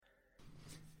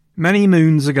Many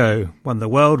moons ago, when the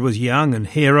world was young and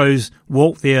heroes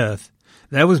walked the earth,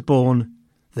 there was born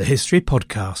the History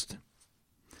Podcast.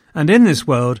 And in this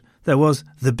world, there was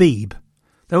the Beeb.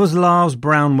 There was Lars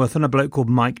Brownworth and a bloke called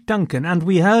Mike Duncan, and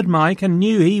we heard Mike and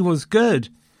knew he was good.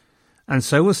 And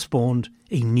so was spawned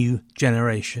a new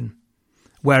generation,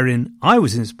 wherein I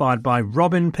was inspired by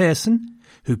Robin Pearson,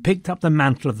 who picked up the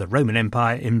mantle of the Roman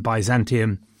Empire in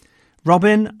Byzantium.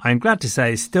 Robin, I'm glad to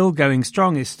say, is still going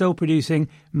strong, is still producing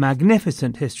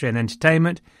magnificent history and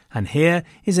entertainment, and here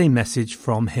is a message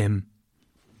from him.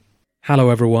 Hello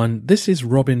everyone, this is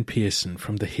Robin Pearson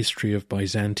from the History of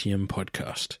Byzantium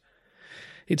podcast.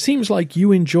 It seems like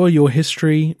you enjoy your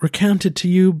history recounted to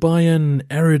you by an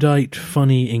erudite,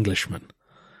 funny Englishman.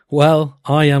 Well,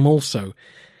 I am also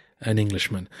an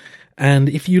Englishman. And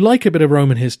if you like a bit of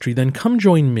Roman history, then come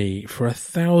join me for a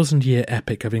 1,000-year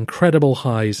epic of incredible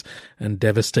highs and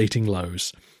devastating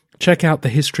lows. Check out The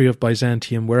History of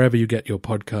Byzantium wherever you get your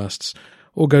podcasts,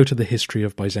 or go to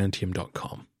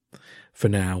thehistoryofbyzantium.com. For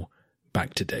now,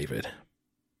 back to David.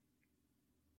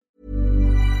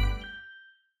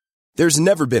 There's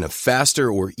never been a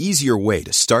faster or easier way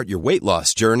to start your weight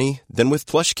loss journey than with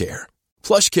PlushCare.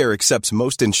 PlushCare accepts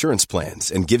most insurance plans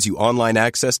and gives you online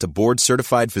access to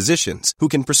board-certified physicians who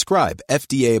can prescribe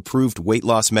FDA-approved weight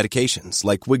loss medications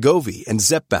like Wegovy and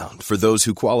Zepbound for those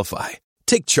who qualify.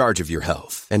 Take charge of your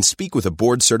health and speak with a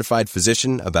board-certified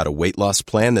physician about a weight loss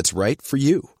plan that's right for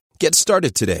you. Get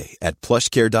started today at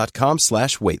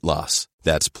plushcare.com/weight loss.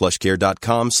 That's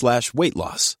plushcare.com/weight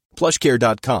loss.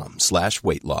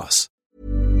 plushcare.com/weight loss.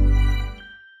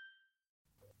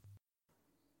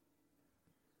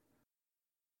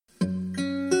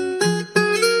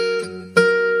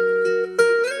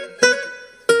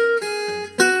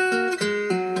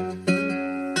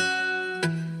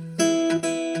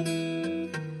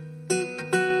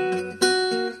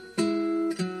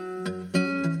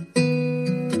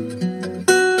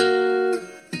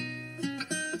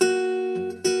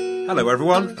 Hello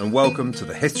everyone, and welcome to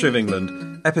the History of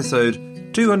England,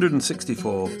 episode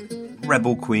 264,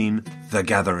 Rebel Queen, The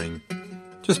Gathering.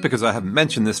 Just because I haven't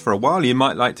mentioned this for a while, you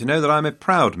might like to know that I'm a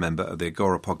proud member of the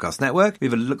Agora Podcast Network.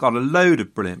 We've got a load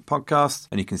of brilliant podcasts,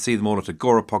 and you can see them all at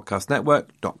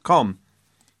agorapodcastnetwork.com.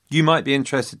 You might be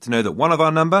interested to know that one of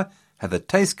our number, Heather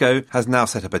Taseco, has now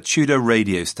set up a Tudor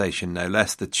radio station, no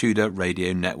less, the Tudor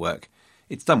Radio Network.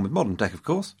 It's done with modern tech, of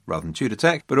course, rather than Tudor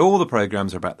tech, but all the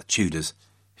programmes are about the Tudors.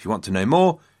 If you want to know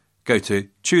more, go to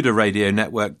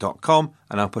tudorradionetwork.com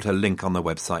and I'll put a link on the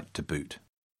website to boot.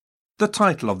 The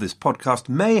title of this podcast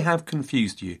may have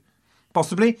confused you.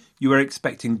 Possibly you were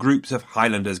expecting groups of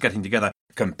Highlanders getting together,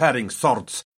 comparing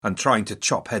swords and trying to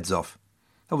chop heads off.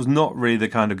 That was not really the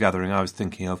kind of gathering I was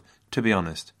thinking of, to be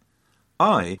honest.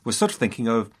 I was sort of thinking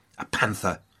of a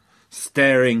panther,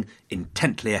 staring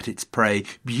intently at its prey,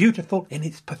 beautiful in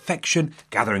its perfection,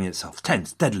 gathering itself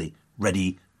tense, deadly,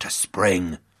 ready to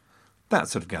spring. That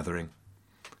sort of gathering.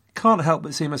 Can't help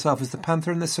but see myself as the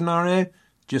panther in this scenario.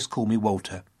 Just call me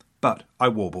Walter. But I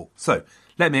warble. So,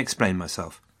 let me explain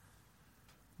myself.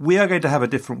 We are going to have a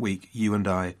different week, you and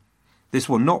I. This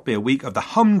will not be a week of the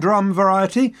humdrum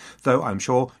variety, though I'm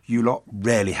sure you lot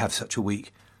rarely have such a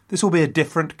week. This will be a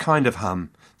different kind of hum.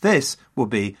 This will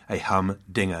be a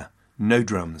humdinger. No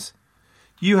drums.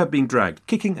 You have been dragged,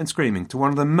 kicking and screaming, to one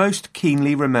of the most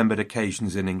keenly remembered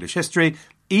occasions in English history,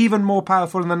 even more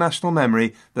powerful in the national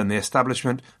memory than the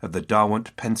establishment of the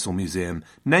Derwent Pencil Museum,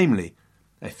 namely,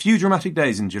 a few dramatic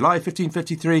days in July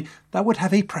 1553 that would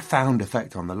have a profound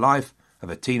effect on the life of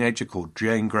a teenager called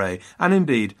Jane Grey, and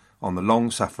indeed on the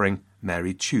long-suffering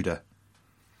Mary Tudor.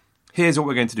 Here's what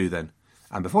we're going to do then.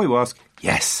 And before you ask,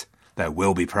 yes, there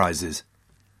will be prizes.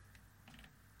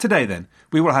 Today then,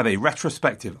 we will have a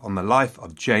retrospective on the life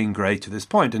of Jane Grey to this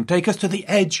point and take us to the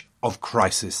edge of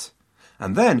crisis.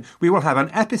 And then we will have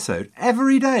an episode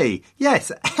every day.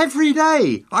 Yes, every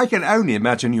day. I can only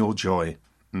imagine your joy.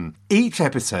 Each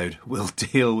episode will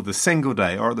deal with a single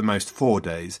day, or at the most 4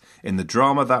 days, in the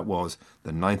drama that was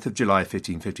the 9th of July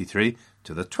 1553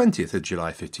 to the 20th of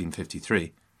July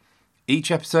 1553.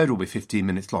 Each episode will be 15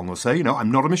 minutes long or so. You know,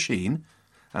 I'm not a machine.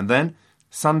 And then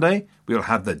Sunday, we will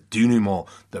have the denouement,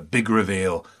 the big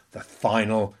reveal, the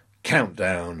final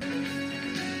countdown.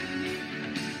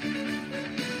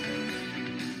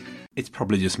 It's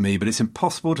probably just me, but it's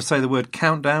impossible to say the word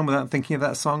countdown without thinking of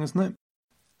that song, isn't it?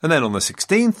 And then on the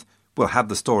 16th, we'll have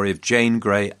the story of Jane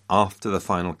Grey after the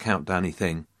final countdowny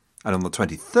thing. And on the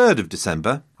 23rd of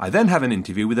December, I then have an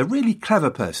interview with a really clever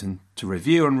person to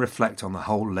review and reflect on the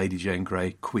whole Lady Jane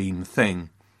Grey Queen thing.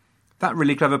 That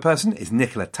really clever person is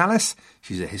Nicola Tallis.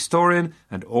 She's a historian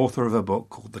and author of a book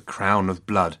called The Crown of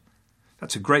Blood.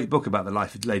 That's a great book about the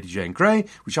life of Lady Jane Grey,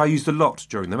 which I used a lot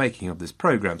during the making of this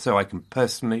programme, so I can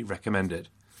personally recommend it.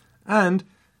 And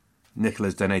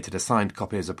Nicola's donated a signed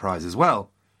copy as a prize as well.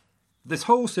 This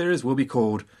whole series will be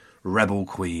called Rebel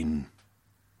Queen.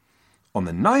 On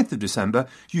the 9th of December,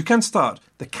 you can start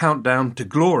the countdown to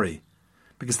glory,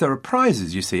 because there are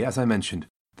prizes, you see, as I mentioned.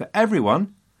 For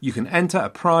everyone, you can enter a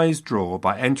prize draw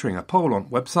by entering a poll on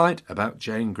website about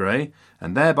Jane Grey,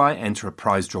 and thereby enter a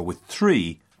prize draw with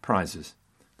 3 prizes.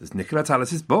 There's Nicola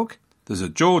Tallis's book. There's a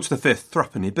George V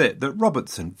threepenny bit that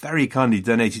Robertson very kindly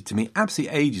donated to me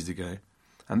absolutely ages ago.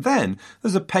 And then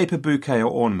there's a paper bouquet or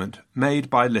ornament made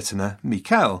by listener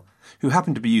Mikel, who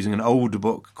happened to be using an older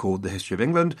book called The History of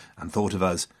England and thought of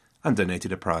us and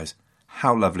donated a prize.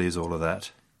 How lovely is all of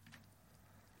that?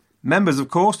 Members, of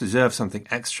course, deserve something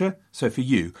extra, so for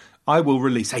you, I will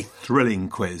release a thrilling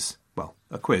quiz. Well,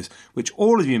 a quiz, which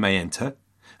all of you may enter,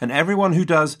 and everyone who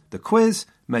does the quiz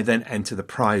may then enter the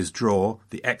prize draw,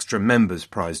 the extra members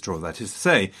prize draw, that is to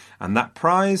say, and that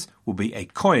prize will be a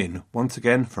coin, once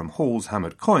again from Hall's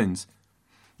Hammered Coins.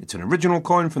 It's an original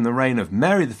coin from the reign of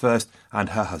Mary I and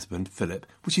her husband Philip,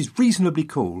 which is reasonably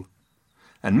cool.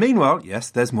 And meanwhile, yes,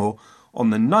 there's more. On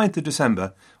the 9th of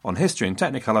December, on History in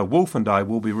Technicolor, Wolf and I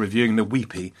will be reviewing the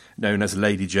Weepy, known as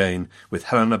Lady Jane, with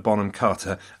Helena Bonham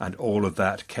Carter and all of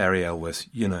that, Carey Elwes,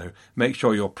 you know. Make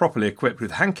sure you're properly equipped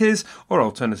with hankies, or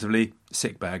alternatively,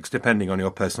 sick bags, depending on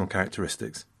your personal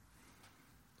characteristics.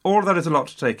 All of that is a lot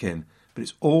to take in, but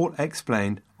it's all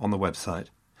explained on the website,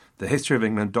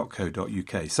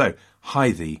 thehistoryofengland.co.uk. So,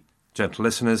 hi thee, gentle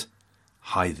listeners,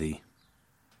 hi thee.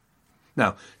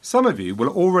 Now, some of you will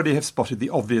already have spotted the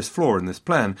obvious flaw in this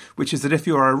plan, which is that if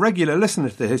you are a regular listener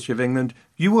to the History of England,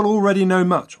 you will already know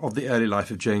much of the early life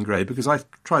of Jane Grey, because I've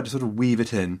tried to sort of weave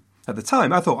it in. At the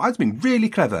time, I thought I'd been really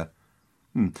clever.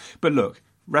 But look,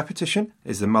 repetition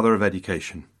is the mother of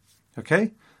education.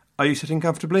 OK? Are you sitting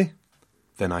comfortably?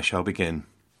 Then I shall begin.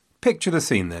 Picture the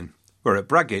scene, then. We're at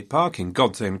Bradgate Park in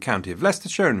God's Own County of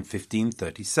Leicestershire in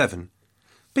 1537.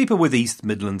 People with East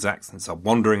Midlands accents are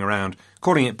wandering around,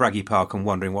 calling it Braggy Park and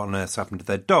wondering what on earth's happened to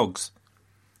their dogs.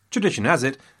 Tradition has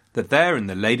it that there in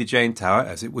the Lady Jane Tower,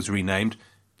 as it was renamed,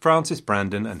 Francis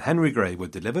Brandon and Henry Grey were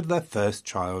delivered their first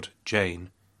child, Jane.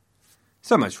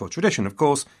 So much for tradition, of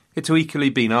course. It's equally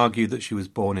been argued that she was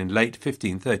born in late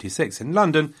 1536 in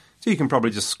London, so you can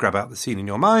probably just scrub out the scene in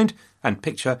your mind and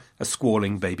picture a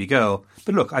squalling baby girl.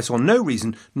 But look, I saw no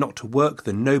reason not to work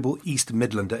the noble East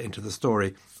Midlander into the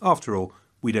story. After all,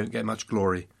 we don't get much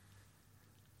glory.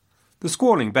 The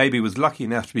squalling baby was lucky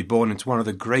enough to be born into one of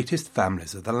the greatest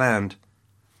families of the land.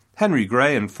 Henry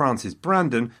Grey and Frances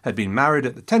Brandon had been married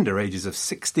at the tender ages of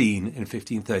 16 in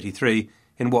 1533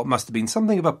 in what must have been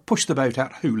something of a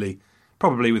push-the-boat-out hoolie,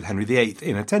 probably with Henry VIII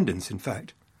in attendance, in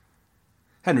fact.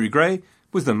 Henry Grey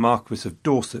was the Marquis of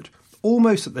Dorset,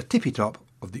 almost at the tippy-top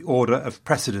of the order of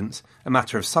precedence, a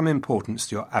matter of some importance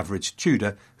to your average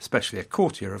Tudor, especially a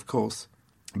courtier, of course.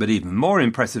 But even more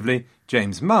impressively,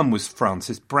 Jane's mum was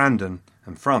Frances Brandon,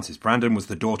 and Frances Brandon was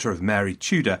the daughter of Mary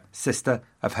Tudor, sister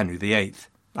of Henry VIII,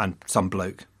 and some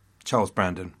bloke, Charles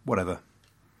Brandon, whatever.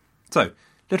 So,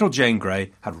 little Jane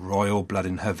Grey had royal blood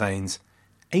in her veins.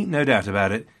 Ain't no doubt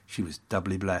about it, she was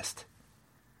doubly blessed.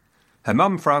 Her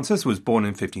mum, Frances, was born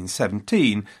in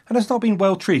 1517 and has not been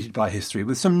well treated by history,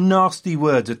 with some nasty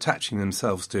words attaching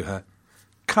themselves to her.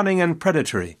 Cunning and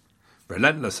predatory,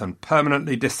 relentless and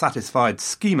permanently dissatisfied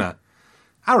schemer,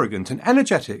 arrogant and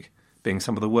energetic, being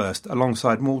some of the worst,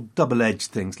 alongside more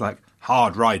double-edged things like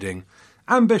hard riding,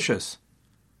 ambitious.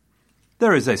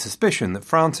 There is a suspicion that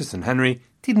Frances and Henry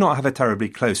did not have a terribly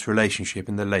close relationship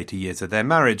in the later years of their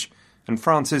marriage, and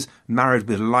Frances married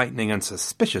with lightning and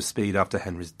suspicious speed after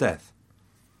Henry's death.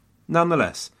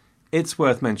 Nonetheless, it's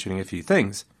worth mentioning a few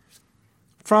things.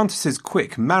 Frances's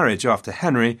quick marriage after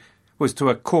Henry was to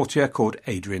a courtier called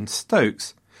Adrian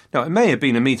Stokes. Now, it may have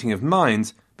been a meeting of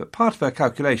minds, but part of her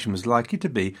calculation was likely to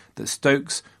be that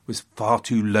Stokes was far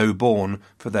too low-born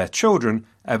for their children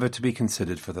ever to be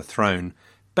considered for the throne.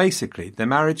 Basically, their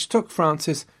marriage took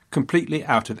Frances completely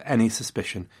out of any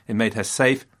suspicion. It made her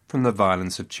safe from the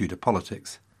violence of Tudor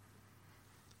politics.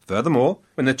 Furthermore,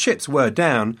 when the chips were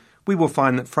down, we will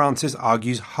find that Frances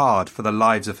argues hard for the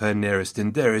lives of her nearest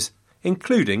and dearest,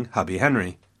 including hubby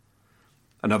Henry.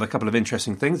 Another couple of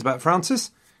interesting things about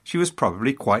Frances: she was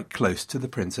probably quite close to the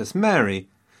Princess Mary.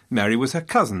 Mary was her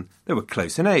cousin, they were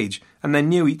close in age, and they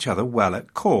knew each other well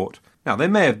at court. Now, they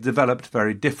may have developed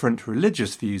very different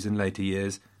religious views in later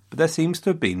years, but there seems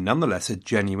to have been nonetheless a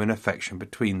genuine affection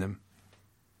between them.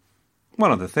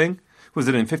 One other thing was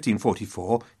that in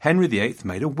 1544 Henry VIII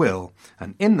made a will,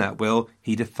 and in that will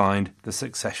he defined the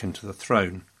succession to the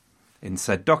throne. In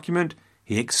said document,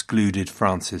 he excluded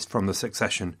Frances from the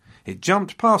succession. It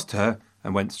jumped past her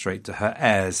and went straight to her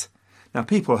heirs. Now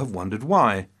people have wondered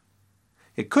why.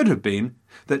 It could have been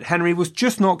that Henry was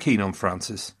just not keen on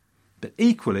Frances, but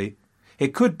equally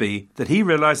it could be that he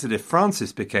realised that if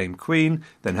Frances became queen,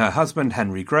 then her husband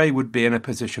Henry Grey would be in a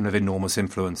position of enormous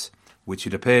influence, which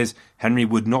it appears Henry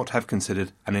would not have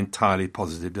considered an entirely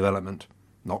positive development.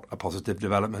 Not a positive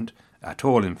development at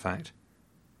all, in fact.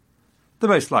 The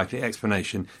most likely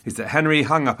explanation is that Henry,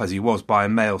 hung up as he was by a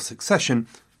male succession,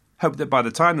 hoped that by the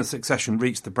time the succession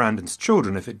reached the Brandons'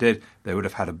 children, if it did, they would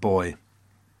have had a boy.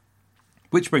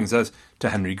 Which brings us to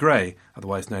Henry Grey,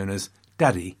 otherwise known as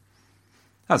Daddy.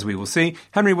 As we will see,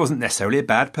 Henry wasn't necessarily a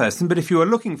bad person, but if you were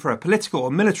looking for a political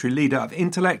or military leader of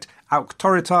intellect,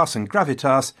 auctoritas and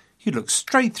gravitas, you'd look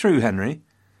straight through Henry.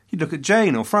 You'd look at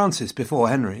Jane or Frances before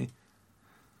Henry.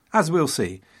 As we'll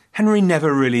see, Henry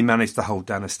never really managed to hold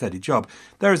down a steady job.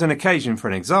 There is an occasion for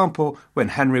an example when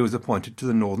Henry was appointed to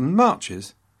the Northern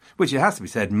Marches, which it has to be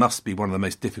said must be one of the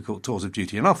most difficult tours of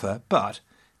duty on offer, but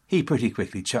he pretty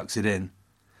quickly chucks it in.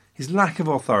 His lack of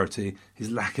authority,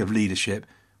 his lack of leadership,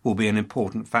 will be an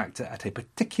important factor at a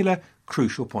particular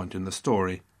crucial point in the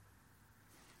story.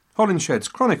 Holinshed's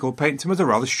chronicle paints him as a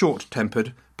rather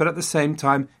short-tempered, but at the same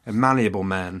time a malleable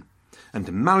man.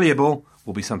 And malleable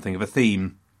will be something of a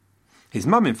theme. His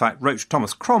mum, in fact, wrote to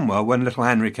Thomas Cromwell when little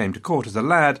Henry came to court as a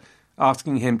lad,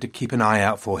 asking him to keep an eye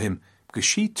out for him, because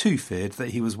she too feared that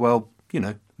he was, well,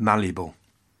 malleable.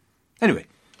 Anyway,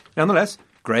 nonetheless,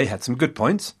 Grey had some good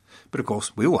points, but of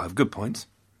course we all have good points.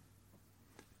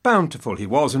 Bountiful he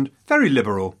was, and very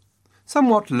liberal,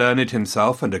 somewhat learned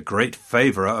himself, and a great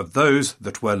favourer of those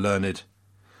that were learned.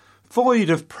 Void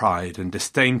of pride and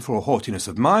disdainful haughtiness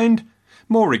of mind,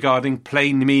 more regarding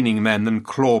plain-meaning men than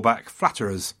clawback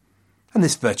flatterers. And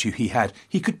this virtue he had,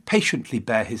 he could patiently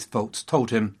bear his faults told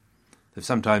him, though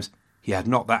sometimes he had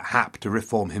not that hap to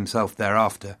reform himself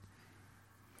thereafter.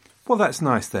 Well, that's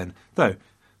nice then, though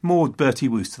more Bertie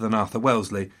Wooster than Arthur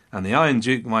Wellesley, and the Iron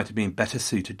Duke might have been better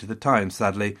suited to the times,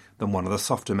 sadly, than one of the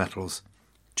softer metals.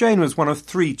 Jane was one of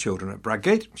 3 children at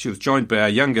Bradgate. She was joined by her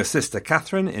younger sister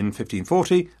Catherine in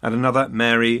 1540 and another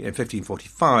Mary in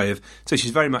 1545, so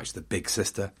she's very much the big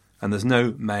sister, and there's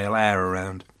no male heir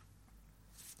around.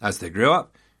 As they grew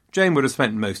up, Jane would have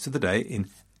spent most of the day in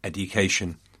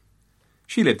education.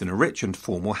 She lived in a rich and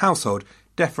formal household.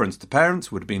 Deference to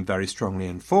parents would have been very strongly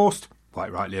enforced,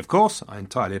 quite rightly of course, I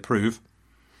entirely approve.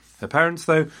 Her parents,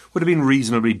 though, would have been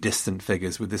reasonably distant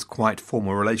figures with this quite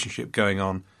formal relationship going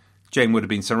on. Jane would have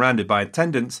been surrounded by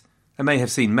attendants and may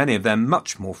have seen many of them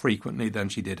much more frequently than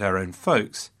she did her own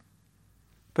folks.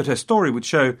 But her story would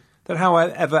show that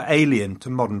however alien to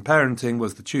modern parenting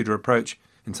was the Tudor approach,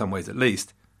 in some ways at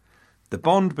least, the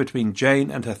bond between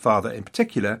Jane and her father in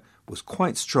particular was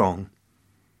quite strong.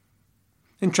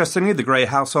 Interestingly, the Grey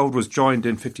household was joined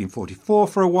in 1544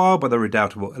 for a while by the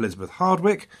redoubtable Elizabeth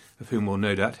Hardwicke, of whom we'll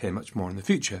no doubt hear much more in the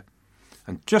future.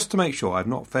 And just to make sure I've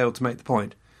not failed to make the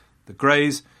point, the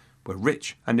Greys were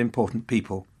rich and important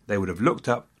people. They would have looked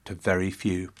up to very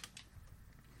few.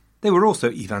 They were also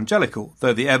evangelical,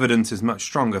 though the evidence is much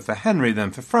stronger for Henry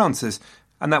than for Francis,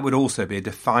 and that would also be a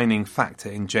defining factor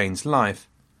in Jane's life.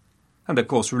 And of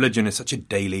course religion is such a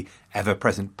daily,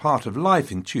 ever-present part of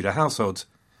life in Tudor households.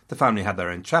 The family had their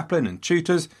own chaplain and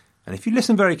tutors, and if you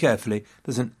listen very carefully,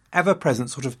 there's an ever-present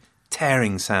sort of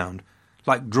tearing sound,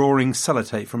 like drawing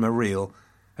sellotape from a reel,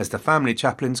 as the family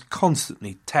chaplains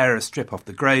constantly tear a strip off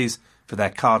the Greys for their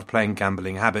card-playing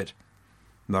gambling habit.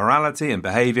 Morality and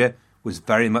behaviour was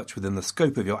very much within the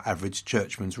scope of your average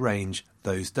churchman's range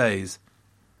those days.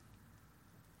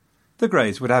 The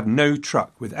Greys would have no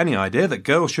truck with any idea that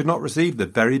girls should not receive the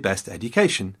very best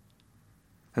education.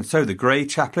 And so the Grey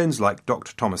chaplains, like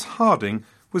Dr. Thomas Harding,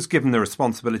 was given the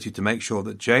responsibility to make sure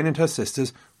that Jane and her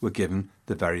sisters were given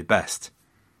the very best.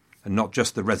 And not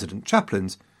just the resident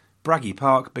chaplains, Braggy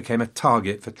Park became a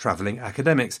target for travelling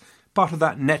academics, part of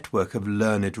that network of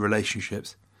learned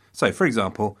relationships. So, for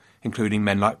example, including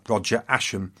men like Roger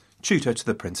Ascham, tutor to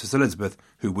the Princess Elizabeth,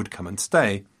 who would come and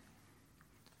stay.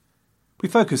 We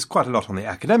focus quite a lot on the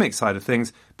academic side of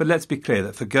things, but let's be clear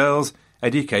that for girls,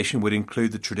 education would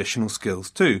include the traditional skills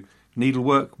too: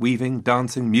 needlework, weaving,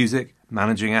 dancing, music,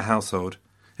 managing a household.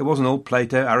 It wasn't all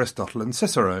Plato, Aristotle and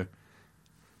Cicero.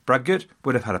 Bradgate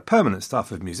would have had a permanent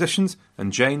staff of musicians,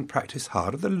 and Jane practised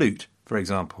hard at the lute, for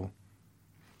example.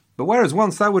 But whereas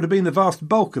once that would have been the vast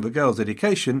bulk of a girl's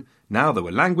education, now there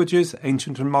were languages,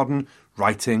 ancient and modern,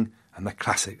 writing and the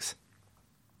classics.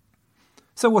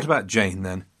 So what about Jane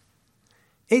then?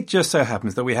 It just so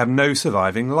happens that we have no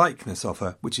surviving likeness of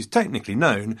her, which is technically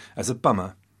known as a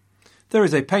bummer. There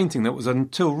is a painting that was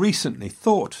until recently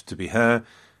thought to be her,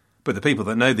 but the people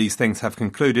that know these things have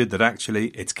concluded that actually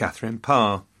it's Catherine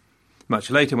Parr. Much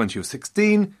later, when she was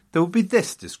 16, there will be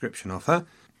this description of her,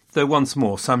 though once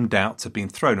more some doubts have been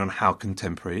thrown on how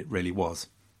contemporary it really was.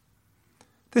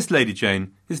 This Lady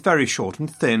Jane is very short and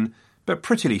thin, but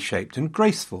prettily shaped and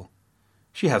graceful.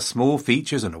 She has small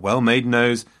features and a well-made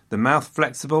nose, the mouth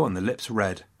flexible and the lips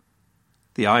red.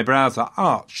 The eyebrows are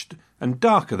arched and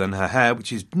darker than her hair,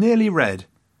 which is nearly red.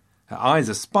 Her eyes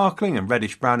are sparkling and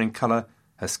reddish-brown in colour,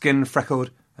 her skin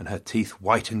freckled, and her teeth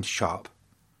white and sharp.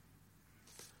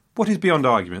 What is beyond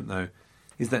argument, though,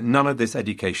 is that none of this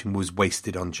education was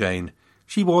wasted on Jane.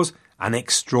 She was an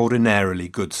extraordinarily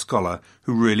good scholar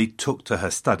who really took to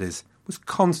her studies, was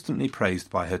constantly praised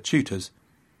by her tutors.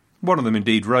 One of them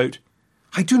indeed wrote,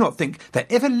 "I do not think there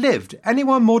ever lived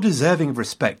anyone more deserving of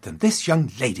respect than this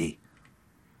young lady."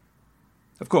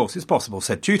 Of course, it's possible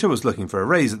said tutor was looking for a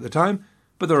raise at the time,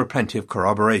 but there are plenty of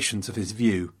corroborations of his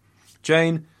view.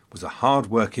 Jane was a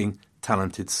hard-working,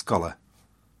 talented scholar.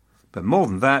 But more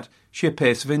than that, she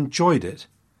appears to have enjoyed it.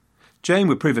 Jane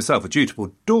would prove herself a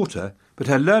dutiful daughter, but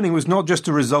her learning was not just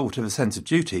a result of a sense of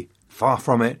duty. Far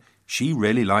from it, she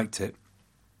really liked it.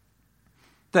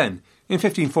 Then, in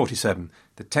 1547,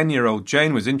 the 10-year-old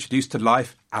Jane was introduced to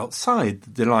life outside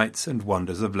the delights and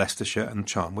wonders of Leicestershire and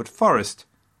Charnwood Forest.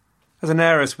 As an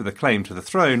heiress with a claim to the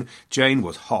throne, Jane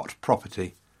was hot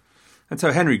property. And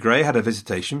so Henry Grey had a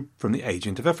visitation from the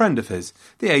agent of a friend of his.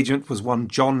 The agent was one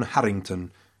John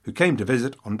Harrington, who came to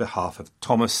visit on behalf of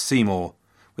Thomas Seymour,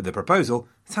 with a proposal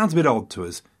that sounds a bit odd to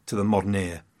us, to the modern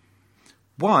ear.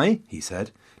 "Why," he said,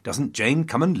 "doesn't Jane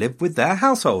come and live with their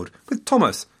household, with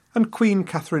Thomas and Queen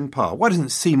Catherine Parr? Why doesn't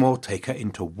Seymour take her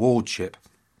into wardship?"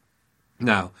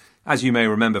 Now, as you may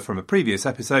remember from a previous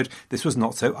episode, this was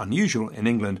not so unusual in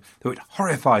England, though it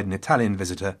horrified an Italian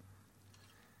visitor.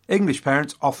 English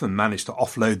parents often managed to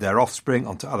offload their offspring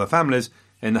onto other families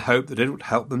in the hope that it would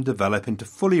help them develop into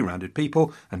fully rounded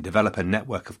people and develop a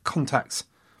network of contacts.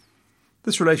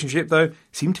 This relationship, though,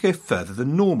 seemed to go further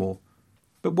than normal.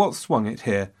 But what swung it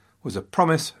here was a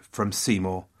promise from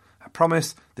Seymour, a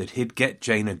promise that he'd get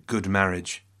Jane a good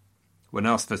marriage. When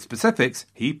asked for specifics,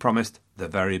 he promised the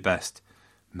very best.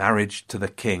 Marriage to the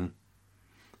king.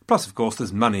 Plus, of course,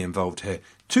 there's money involved here.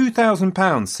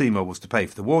 £2,000 Seymour was to pay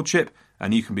for the wardship,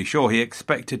 and you can be sure he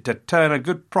expected to turn a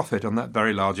good profit on that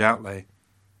very large outlay.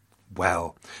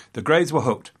 Well, the Greys were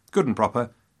hooked, good and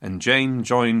proper, and Jane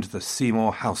joined the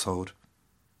Seymour household.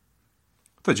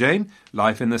 For Jane,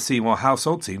 life in the Seymour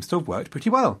household seems to have worked pretty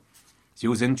well. She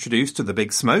was introduced to the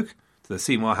Big Smoke, to the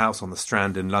Seymour house on the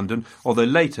Strand in London, although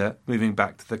later moving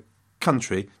back to the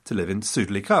country to live in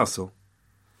Sudeley Castle.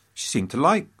 She seemed to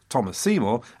like Thomas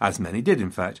Seymour, as many did in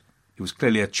fact. He was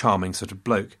clearly a charming sort of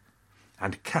bloke.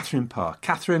 And Catherine Parr.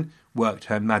 Catherine worked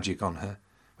her magic on her,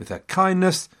 with her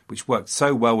kindness, which worked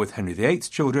so well with Henry VIII's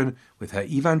children, with her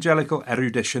evangelical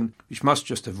erudition, which must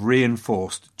just have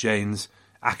reinforced Jane's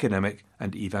academic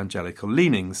and evangelical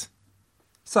leanings.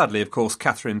 Sadly, of course,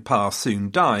 Catherine Parr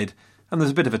soon died, and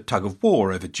there's a bit of a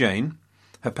tug-of-war over Jane.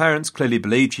 Her parents clearly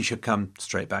believed she should come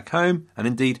straight back home, and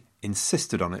indeed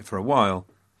insisted on it for a while.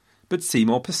 But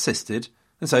Seymour persisted,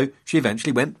 and so she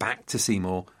eventually went back to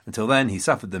Seymour. Until then, he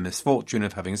suffered the misfortune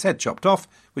of having his head chopped off,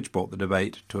 which brought the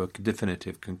debate to a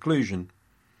definitive conclusion.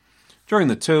 During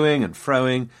the toing and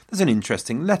froing, there's an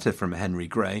interesting letter from Henry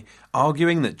Grey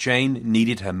arguing that Jane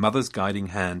needed her mother's guiding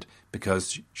hand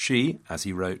because she, as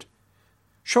he wrote,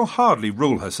 "shall hardly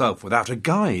rule herself without a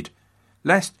guide,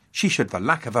 lest she should for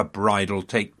lack of a bridle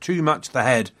take too much the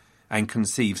head, and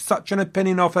conceive such an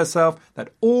opinion of herself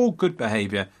that all good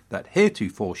behaviour that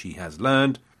heretofore she has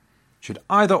learned should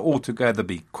either altogether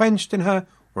be quenched in her,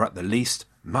 or at the least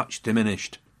much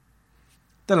diminished."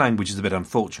 The language is a bit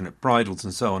unfortunate, bridles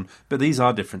and so on, but these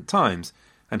are different times,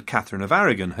 and Catherine of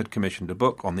Aragon had commissioned a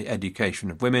book on the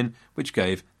education of women which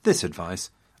gave this advice,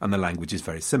 and the language is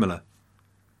very similar.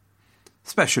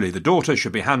 "Especially the daughter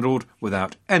should be handled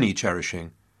without any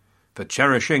cherishing, for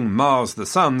cherishing mars the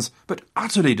sons, but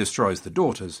utterly destroys the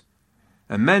daughters.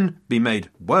 And men be made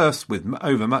worse with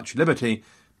overmuch liberty,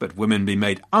 but women be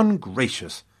made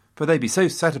ungracious, for they be so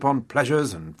set upon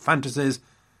pleasures and fantasies,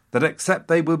 that except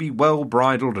they will be well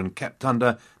bridled and kept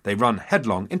under, they run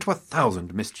headlong into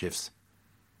 1,000 mischiefs."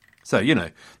 So,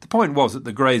 the point was that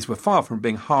the Greys were far from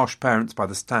being harsh parents by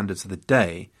the standards of the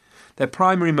day. Their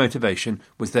primary motivation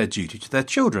was their duty to their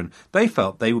children. They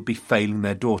felt they would be failing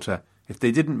their daughter if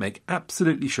they didn't make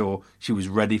absolutely sure she was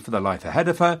ready for the life ahead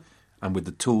of her and with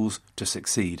the tools to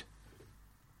succeed.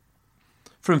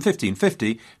 From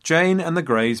 1550, Jane and the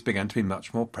Greys began to be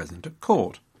much more present at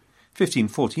court.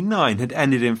 1549 had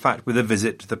ended, in fact, with a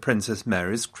visit to the Princess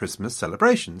Mary's Christmas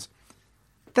celebrations.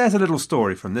 There's a little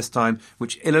story from this time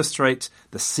which illustrates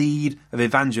the seed of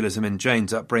evangelism in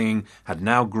Jane's upbringing had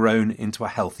now grown into a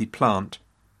healthy plant.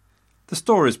 The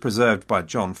story is preserved by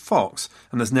John Fox,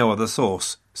 and there's no other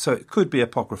source, so it could be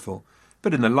apocryphal,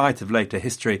 but in the light of later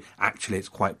history, actually it's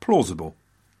quite plausible.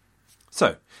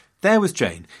 So, there was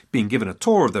Jane, being given a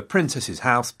tour of the princess's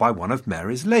house by one of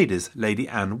Mary's ladies, Lady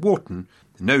Anne Wharton,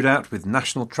 no doubt with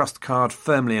National Trust card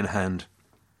firmly in hand.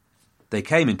 They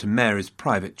came into Mary's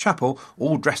private chapel,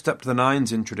 all dressed up to the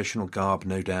nines in traditional garb,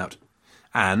 no doubt.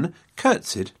 Anne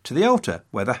curtsied to the altar,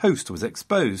 where the host was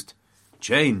exposed.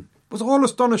 Jane was all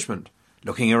astonishment,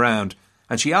 looking around,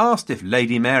 and she asked if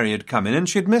Lady Mary had come in and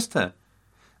she had missed her.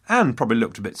 Anne probably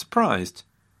looked a bit surprised.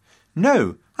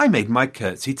 "No, I made my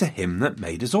curtsy to him that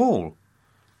made us all,"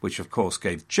 which of course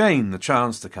gave Jane the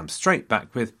chance to come straight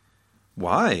back with,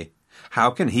 "Why?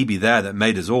 How can he be there that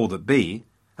made us all that be,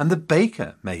 and the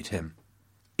baker made him?"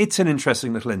 It's an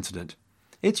interesting little incident.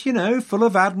 It's, full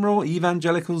of admirable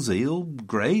evangelical zeal,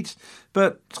 great,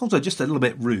 but it's also just a little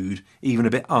bit rude, even a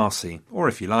bit arsey, or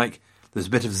if you like, there's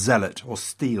a bit of zealot or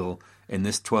steel in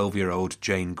this 12-year-old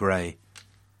Jane Grey.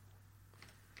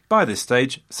 By this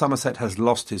stage, Somerset has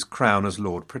lost his crown as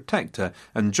Lord Protector,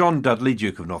 and John Dudley,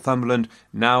 Duke of Northumberland,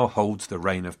 now holds the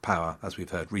reign of power, as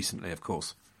we've heard recently, of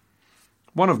course.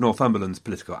 One of Northumberland's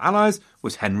political allies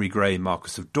was Henry Grey,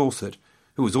 Marquess of Dorset,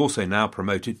 who was also now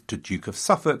promoted to Duke of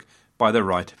Suffolk by the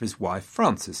right of his wife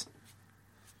Frances.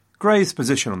 Grey's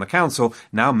position on the council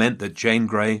now meant that Jane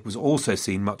Grey was also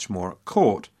seen much more at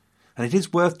court, and it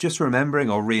is worth just remembering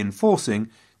or reinforcing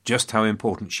just how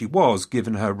important she was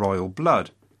given her royal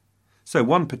blood. So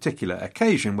one particular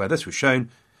occasion where this was shown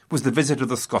was the visit of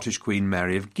the Scottish Queen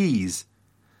Mary of Guise.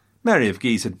 Mary of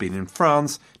Guise had been in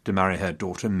France to marry her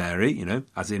daughter Mary,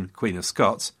 as in Queen of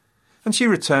Scots, and she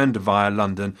returned via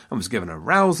London and was given a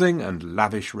rousing and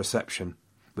lavish reception,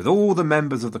 with all the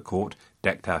members of the court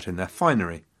decked out in their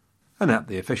finery. And at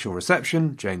the official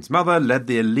reception, Jane's mother led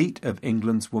the elite of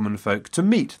England's womenfolk to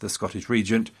meet the Scottish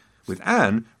regent, with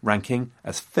Anne ranking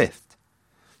as fifth.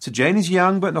 So Jane is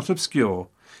young but not obscure,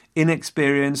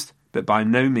 inexperienced but by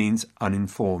no means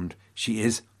uninformed. She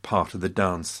is part of the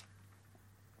dance.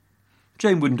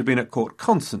 Jane wouldn't have been at court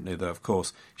constantly, though, of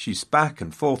course. She's back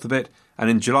and forth a bit, and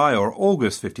in July or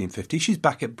August 1550 she's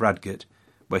back at Bradgate,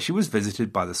 where she was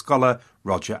visited by the scholar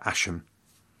Roger Ascham.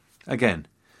 Again,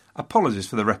 apologies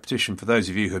for the repetition for those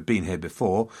of you who have been here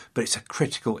before, but it's a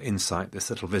critical insight, this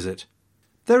little visit.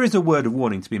 There is a word of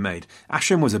warning to be made.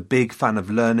 Ascham was a big fan of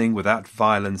learning without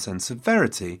violence and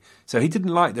severity, so he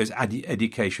didn't like those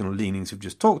educational leanings we've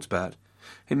just talked about.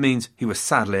 It means he was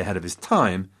sadly ahead of his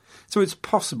time, so it's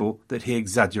possible that he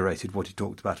exaggerated what he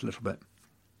talked about a little bit.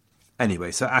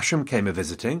 Anyway, so Ascham came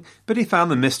a-visiting, but he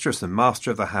found the mistress and master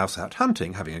of the house out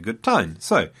hunting, having a good time,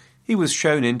 so he was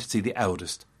shown in to see the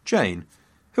eldest, Jane,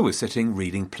 who was sitting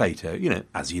reading Plato,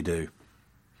 as you do.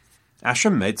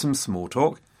 Ascham made some small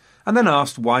talk, and then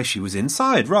asked why she was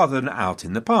inside rather than out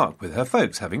in the park with her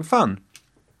folks having fun.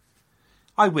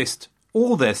 "I wist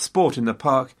all their sport in the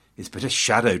park is but a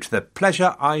shadow to the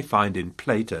pleasure I find in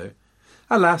Plato.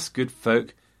 Alas, good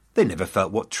folk, they never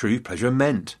felt what true pleasure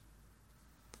meant."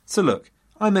 So look,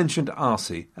 I mentioned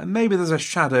arsey, and maybe there's a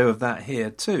shadow of that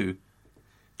here too.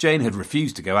 Jane had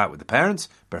refused to go out with the parents,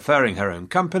 preferring her own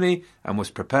company, and was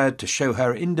prepared to show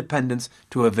her independence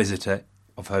to a visitor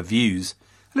of her views,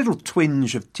 a little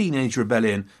twinge of teenage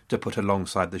rebellion to put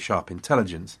alongside the sharp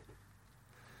intelligence.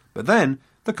 But then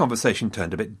the conversation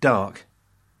turned a bit dark.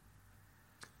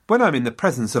 "When I'm in the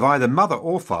presence of either mother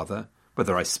or father,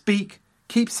 whether I speak,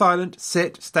 keep silent,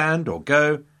 sit, stand or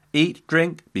go, eat,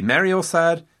 drink, be merry or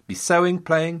sad, be sewing,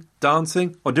 playing,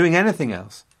 dancing, or doing anything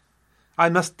else, I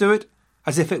must do it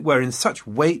as if it were in such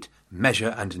weight,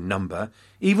 measure and number,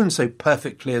 even so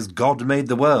perfectly as God made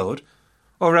the world,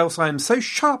 or else I am so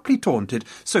sharply taunted,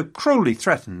 so cruelly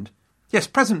threatened, yes,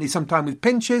 presently sometime with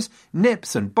pinches,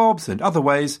 nips and bobs and other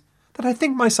ways, that I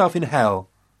think myself in hell."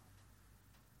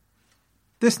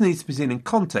 This needs to be seen in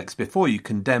context before you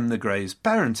condemn the Greys'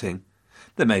 parenting.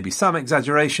 There may be some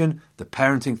exaggeration. The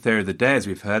parenting theory of the day, as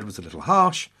we've heard, was a little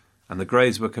harsh, and the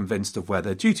Greys were convinced of where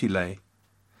their duty lay.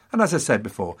 And as I said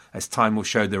before, as time will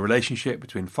show, the relationship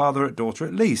between father and daughter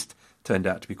at least turned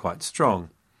out to be quite strong.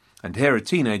 And here a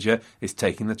teenager is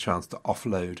taking the chance to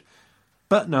offload.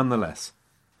 But nonetheless,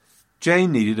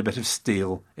 Jane needed a bit of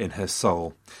steel in her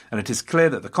soul, and it is clear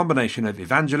that the combination of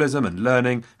evangelism and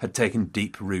learning had taken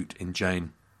deep root in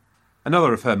Jane.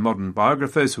 Another of her modern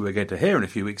biographers, who we're going to hear in a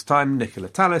few weeks' time, Nicola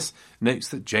Tallis, notes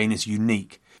that Jane is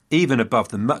unique. even above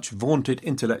the much vaunted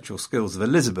intellectual skills of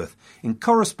Elizabeth in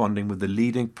corresponding with the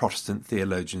leading Protestant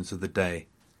theologians of the day.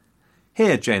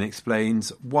 Here Jane explains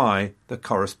why the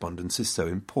correspondence is so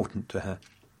important to her.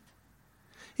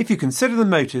 If you consider the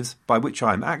motives by which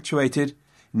I am actuated,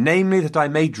 namely that I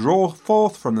may draw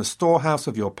forth from the storehouse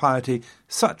of your piety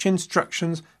such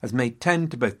instructions as may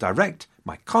tend to both direct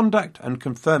my conduct and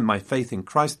confirm my faith in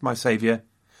Christ my Saviour,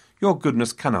 your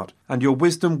goodness cannot, and your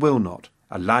wisdom will not,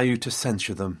 allow you to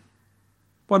censure them.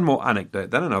 One more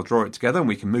anecdote then, and I'll draw it together and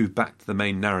we can move back to the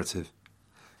main narrative.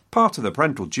 Part of the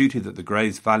parental duty that the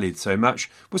Greys valued so much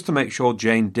was to make sure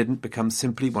Jane didn't become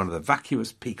simply one of the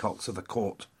vacuous peacocks of the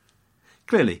court.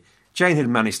 Clearly, Jane had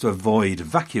managed to avoid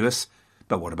vacuous,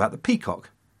 but what about the peacock?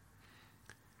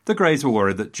 The Greys were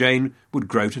worried that Jane would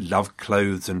grow to love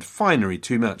clothes and finery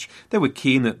too much. They were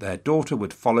keen that their daughter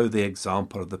would follow the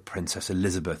example of the Princess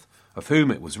Elizabeth, of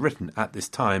whom it was written at this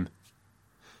time.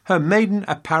 Her maiden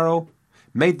apparel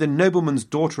made the nobleman's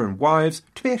daughter and wives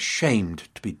to be ashamed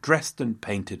to be dressed and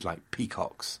painted like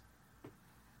peacocks.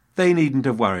 They needn't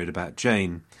have worried about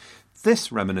Jane.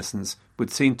 This reminiscence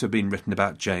would seem to have been written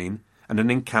about Jane and an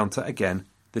encounter again,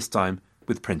 this time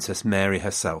with Princess Mary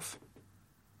herself.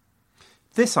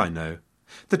 This I know,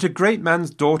 that a great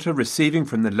man's daughter receiving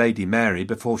from the Lady Mary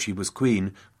before she was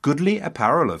queen goodly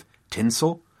apparel of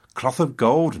tinsel, cloth of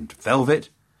gold and velvet,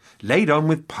 laid on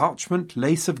with parchment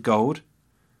lace of gold,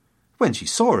 when she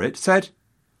saw it, said,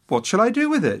 What shall I do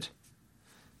with it?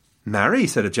 Marry,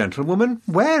 said a gentlewoman,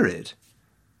 wear it.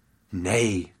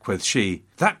 Nay, quoth she,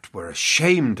 that were a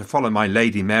shame to follow my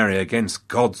Lady Mary against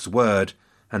God's word,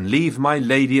 and leave my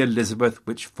Lady Elizabeth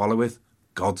which followeth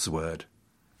God's word.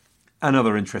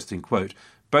 Another interesting quote,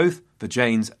 both for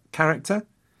Jane's character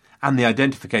and the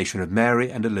identification of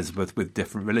Mary and Elizabeth with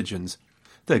different religions,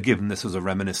 though given this was a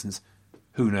reminiscence,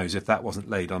 who knows if that wasn't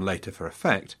laid on later for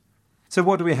effect. So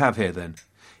what do we have here then?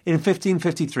 In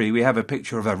 1553 we have a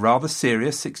picture of a rather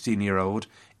serious 16-year-old,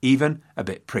 even a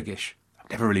bit priggish. I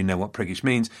never really know what priggish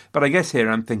means, but I guess here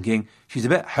I'm thinking she's a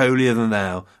bit holier than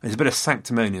thou, and there's a bit of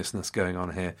sanctimoniousness going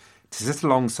on here, to sit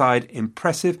alongside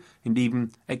impressive and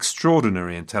even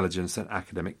extraordinary intelligence and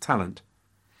academic talent.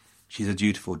 She's a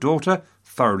dutiful daughter,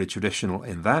 thoroughly traditional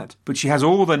in that, but she has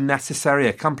all the necessary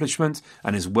accomplishments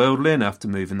and is worldly enough to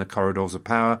move in the corridors of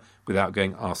power without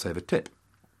going arse over tip.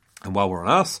 And while we're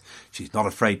on us, she's not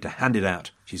afraid to hand it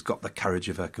out. She's got the courage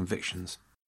of her convictions.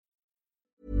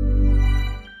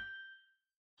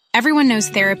 Everyone knows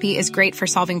therapy is great for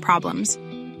solving problems,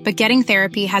 but getting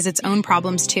therapy has its own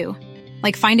problems too,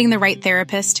 like finding the right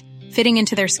therapist, fitting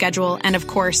into their schedule, and of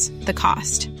course, the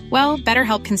cost. Well,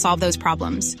 BetterHelp can solve those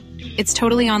problems. It's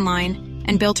totally online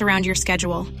and built around your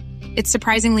schedule. It's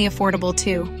surprisingly affordable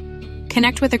too.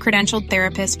 Connect with a credentialed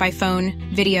therapist by phone,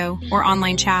 video, or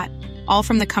online chat, all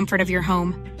from the comfort of your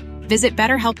home. Visit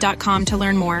BetterHelp.com to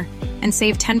learn more and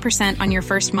save 10% on your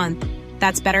first month.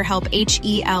 That's BetterHelp,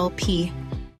 H-E-L-P.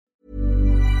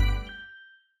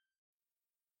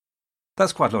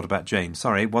 That's quite a lot about Jane.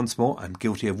 Sorry, once more, I'm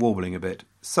guilty of warbling a bit.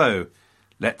 So,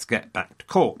 let's get back to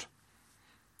court.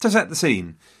 To set the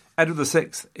scene, Edward VI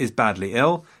is badly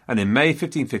ill, and in May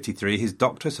 1553 his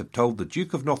doctors have told the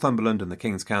Duke of Northumberland and the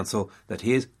King's Council that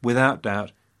he is, without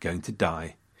doubt, going to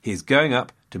die. He is going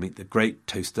up to meet the great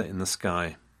toaster in the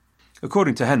sky.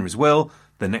 According to Henry's will,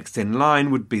 the next in line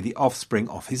would be the offspring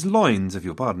of his loins, if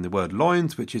you'll pardon the word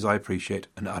loins, which is, I appreciate,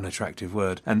 an unattractive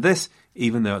word. And this,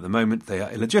 even though at the moment they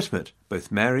are illegitimate,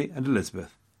 both Mary and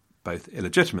Elizabeth, both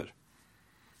illegitimate.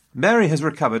 Mary has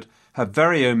recovered her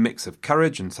very own mix of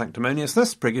courage and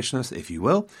sanctimoniousness, priggishness, if you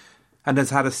will, and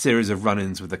has had a series of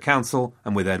run-ins with the council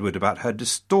and with Edward about her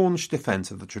staunch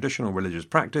defence of the traditional religious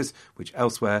practice, which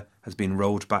elsewhere has been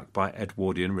rolled back by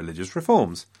Edwardian religious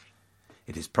reforms.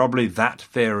 It is probably that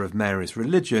fear of Mary's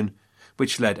religion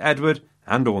which led Edward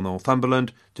and all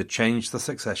Northumberland to change the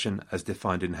succession as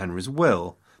defined in Henry's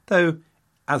will, though,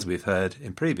 as we've heard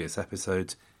in previous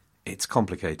episodes, it's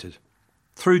complicated.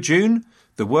 Through June,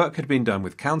 the work had been done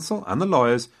with council and the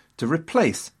lawyers to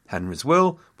replace Henry's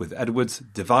will with Edward's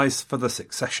device for the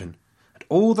succession, and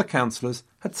all the councillors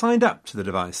had signed up to the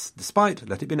device, despite,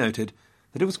 let it be noted,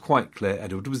 that it was quite clear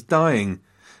Edward was dying,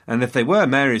 and if they were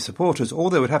Mary's supporters, all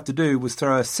they would have to do was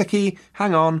throw a sickie,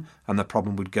 hang on, and the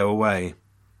problem would go away,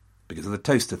 because of the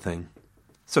toaster thing.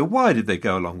 So why did they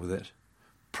go along with it?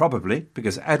 Probably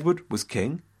because Edward was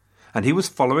king, and he was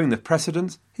following the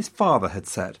precedents his father had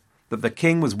set, that the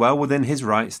king was well within his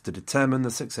rights to determine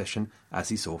the succession as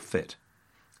he saw fit.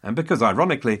 And because,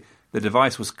 ironically, the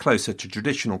device was closer to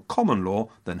traditional common law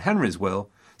than Henry's will,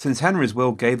 since Henry's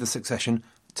will gave the succession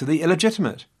to the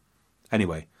illegitimate.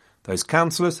 Anyway, Those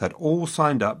councillors had all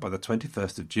signed up by the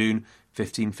 21st of June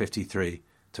 1553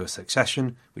 to a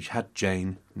succession which had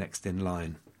Jane next in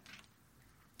line.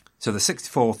 So the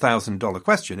 $64,000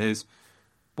 question is,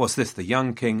 was this the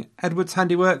young King Edward's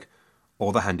handiwork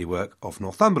or the handiwork of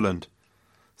Northumberland?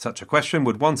 Such a question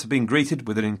would once have been greeted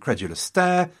with an incredulous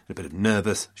stare, a bit of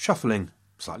nervous shuffling,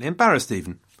 slightly embarrassed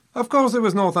even. Of course it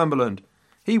was Northumberland.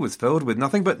 He was filled with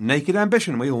nothing but naked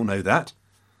ambition, we all know that.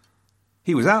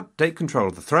 He was out to take control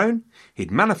of the throne.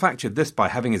 He'd manufactured this by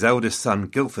having his eldest son,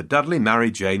 Guildford Dudley,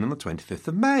 marry Jane on the 25th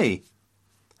of May.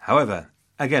 However,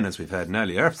 again, as we've heard in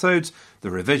earlier episodes, the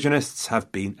revisionists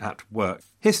have been at work.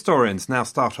 Historians now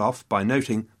start off by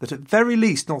noting that at very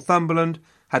least Northumberland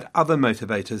had other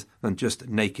motivators than just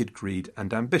naked greed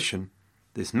and ambition.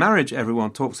 This marriage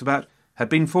everyone talks about had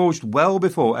been forged well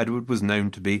before Edward was known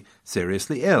to be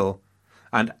seriously ill,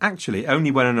 and actually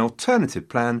only when an alternative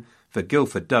plan for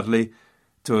Guildford Dudley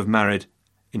to have married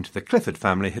into the Clifford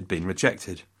family had been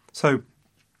rejected. So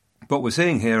what we're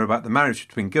seeing here about the marriage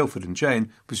between Guildford and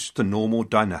Jane was just a normal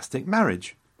dynastic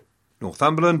marriage.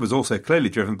 Northumberland was also clearly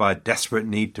driven by a desperate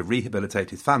need to rehabilitate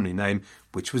his family name,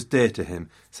 which was dear to him,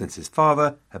 since his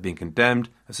father had been condemned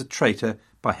as a traitor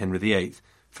by Henry VIII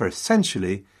for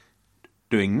essentially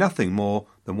doing nothing more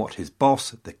than what his boss,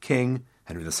 the King,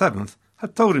 Henry VII,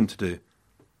 had told him to do.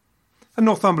 And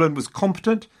Northumberland was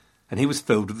competent, and he was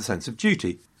filled with a sense of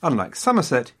duty. Unlike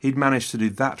Somerset, he'd managed to do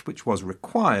that which was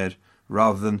required,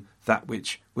 rather than that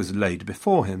which was laid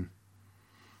before him.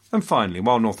 And finally,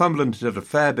 while Northumberland did a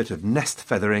fair bit of nest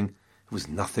feathering, it was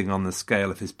nothing on the scale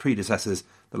of his predecessors,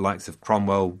 the likes of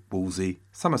Cromwell, Wolsey,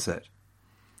 Somerset.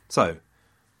 So,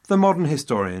 the modern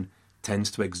historian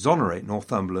tends to exonerate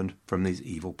Northumberland from these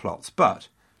evil plots. But,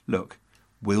 look,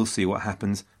 we'll see what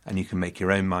happens, and you can make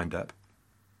your own mind up.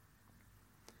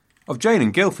 Of Jane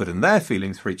and Guildford and their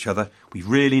feelings for each other, we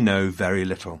really know very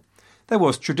little. There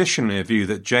was traditionally a view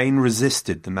that Jane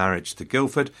resisted the marriage to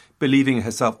Guildford, believing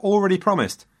herself already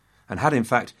promised, and had in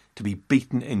fact to be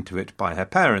beaten into it by her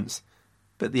parents,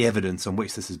 but the evidence on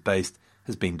which this is based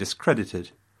has been discredited.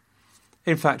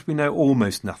 In fact, we know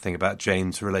almost nothing about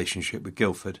Jane's relationship with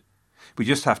Guildford. We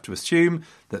just have to assume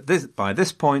that by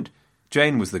this point,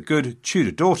 Jane was the good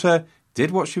Tudor daughter,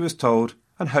 did what she was told,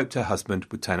 and hoped her husband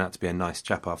would turn out to be a nice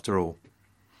chap after all.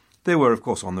 They were, of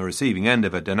course, on the receiving end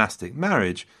of a dynastic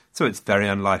marriage, so it's very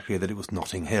unlikely that it was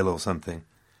Notting Hill or something.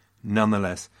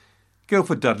 Nonetheless,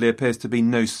 Guildford Dudley appears to be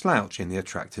no slouch in the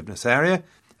attractiveness area,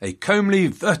 a comely,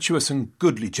 virtuous and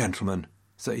goodly gentleman,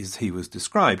 as he was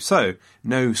described, so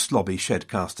no slobby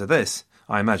shedcaster this.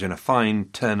 I imagine a fine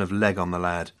turn of leg on the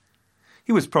lad.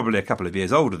 He was probably a couple of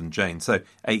years older than Jane, so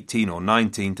 18 or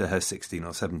 19 to her 16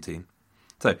 or 17.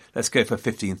 So let's go for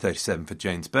 1537 for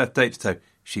Jane's birth date, so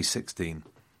she's 16.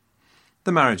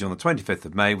 The marriage on the 25th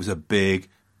of May was a big,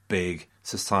 big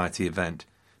society event,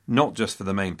 not just for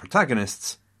the main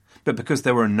protagonists, but because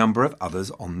there were a number of others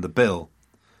on the bill.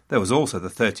 There was also the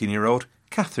 13-year-old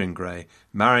Catherine Grey,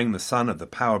 marrying the son of the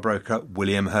power broker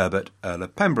William Herbert, Earl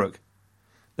of Pembroke.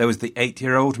 There was the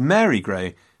 8-year-old Mary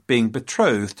Grey, being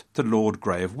betrothed to Lord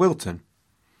Grey of Wilton.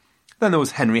 Then there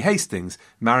was Henry Hastings,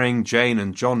 marrying Jane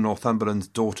and John Northumberland's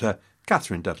daughter,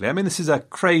 Catherine Dudley. I mean, this is a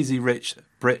crazy rich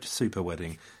Brit super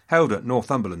wedding, held at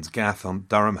Northumberland's Gath on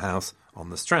Durham House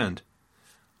on the Strand.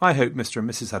 I hope Mr. and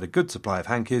Mrs. had a good supply of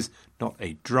hankies, not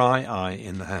a dry eye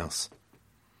in the house.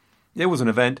 It was an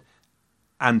event,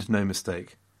 and no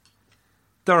mistake.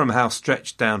 Durham House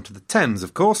stretched down to the Thames,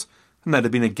 of course, and there'd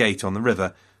have been a gate on the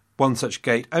river. One such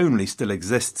gate only still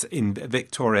exists in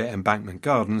Victoria Embankment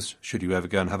Gardens, should you ever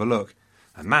go and have a look.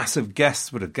 A mass of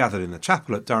guests would have gathered in the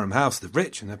chapel at Durham House, the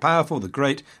rich and the powerful, the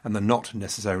great and the not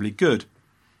necessarily good.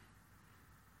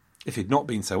 If he'd not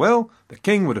been so ill, the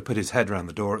king would have put his head round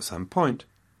the door at some point.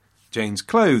 Jane's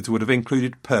clothes would have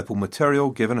included purple material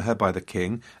given her by the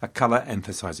king, a colour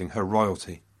emphasising her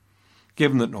royalty.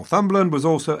 Given that Northumberland was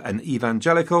also an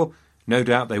evangelical, no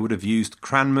doubt they would have used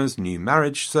Cranmer's new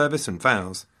marriage service and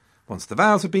vows. Once the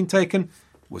vows had been taken,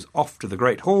 it was off to the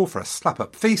Great Hall for a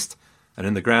slap-up feast, and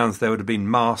in the grounds there would have been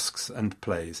masques and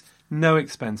plays. No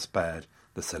expense spared.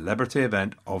 The celebrity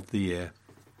event of the year.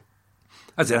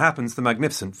 As it happens, the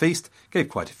magnificent feast gave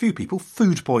quite a few people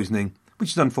food poisoning,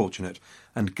 which is unfortunate,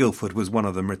 and Guildford was one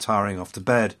of them retiring off to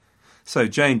bed. So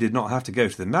Jane did not have to go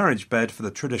to the marriage bed for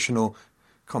the traditional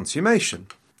consummation.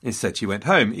 Instead, she went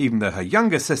home, even though her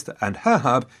younger sister and her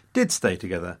hub did stay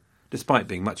together, despite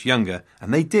being much younger,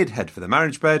 and they did head for the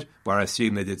marriage bed, where I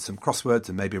assume they did some crosswords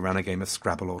and maybe ran a game of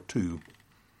Scrabble or two.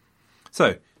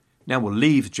 So, now we'll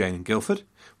leave Jane and Guildford,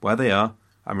 where they are,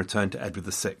 and return to Edward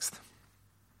VI.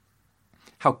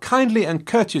 How kindly and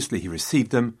courteously he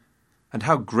received them and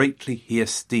how greatly he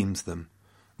esteems them,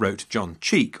 wrote John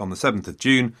Cheek on the 7th of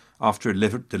June after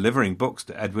delivering books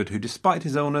to Edward, who, despite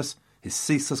his illness, his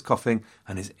ceaseless coughing,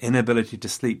 and his inability to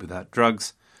sleep without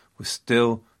drugs, was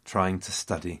still trying to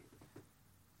study.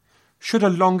 Should a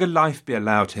longer life be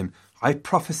allowed him, I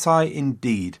prophesy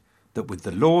indeed that with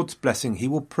the Lord's blessing he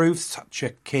will prove such a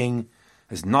king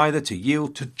as neither to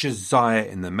yield to Josiah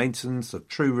in the maintenance of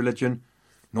true religion,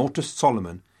 nor to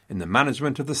Solomon in the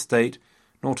management of the state,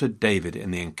 nor to David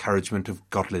in the encouragement of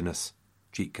godliness.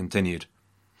 Cheek continued.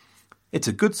 It's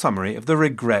a good summary of the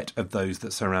regret of those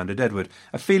that surrounded Edward,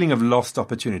 a feeling of lost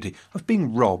opportunity, of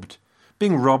being robbed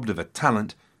of a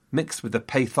talent mixed with the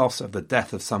pathos of the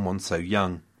death of someone so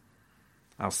young.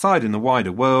 Outside in the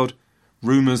wider world,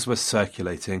 rumours were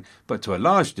circulating, but to a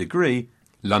large degree,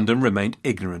 London remained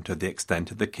ignorant of the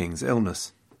extent of the king's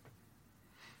illness.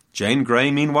 Jane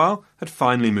Grey, meanwhile, had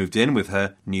finally moved in with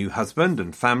her new husband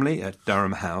and family at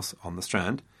Durham House on the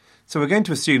Strand, so we're going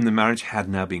to assume the marriage had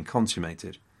now been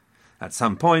consummated. At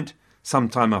some point,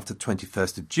 sometime after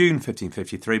 21st of June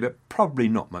 1553, but probably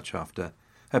not much after,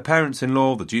 her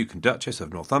parents-in-law, the Duke and Duchess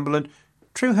of Northumberland,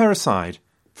 drew her aside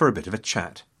for a bit of a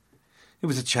chat. It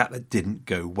was a chat that didn't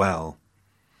go well.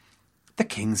 "The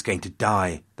king's going to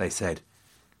die," they said.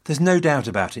 "There's no doubt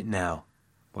about it now."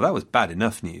 Well, that was bad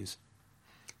enough news.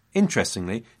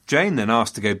 Interestingly, Jane then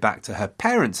asked to go back to her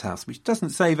parents' house, which doesn't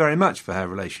say very much for her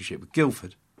relationship with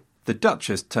Guildford. The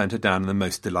Duchess turned her down in the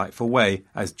most delightful way,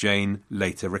 as Jane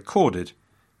later recorded,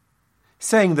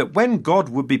 saying that when God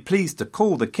would be pleased to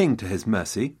call the king to his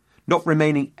mercy, not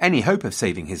remaining any hope of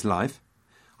saving his life,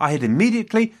 I had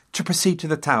immediately to proceed to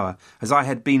the Tower, as I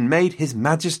had been made his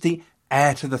Majesty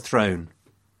heir to the throne.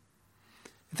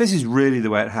 If this is really the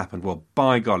way it happened, well,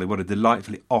 by golly, what a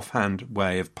delightfully offhand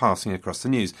way of passing across the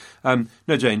news.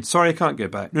 No, Jane, sorry I can't go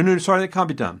back. No, sorry, that can't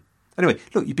be done. Anyway,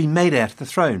 look, you've been made heir to the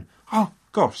throne. Oh,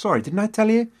 gosh, sorry, didn't I tell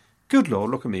you? Good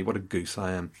Lord, look at me, what a goose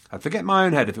I am. I'd forget my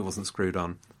own head if it wasn't screwed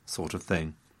on, sort of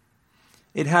thing.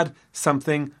 It had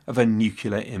something of a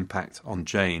nuclear impact on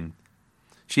Jane.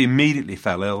 She immediately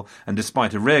fell ill, and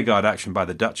despite a rearguard action by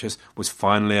the Duchess, was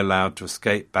finally allowed to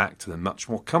escape back to the much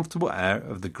more comfortable air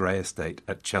of the Grey estate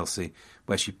at Chelsea,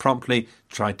 where she promptly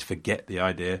tried to forget the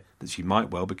idea that she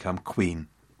might well become queen.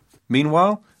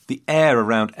 Meanwhile, the air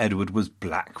around Edward was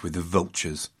black with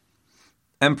vultures.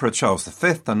 Emperor Charles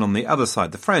V, and on the other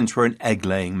side the French, were in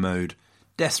egg-laying mode,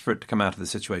 desperate to come out of the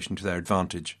situation to their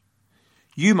advantage.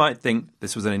 You might think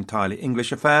this was an entirely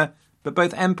English affair, but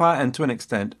both Empire and, to an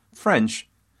extent, French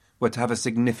were to have a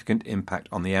significant impact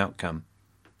on the outcome.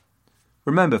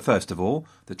 Remember, first of all,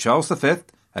 that Charles V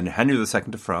and Henry II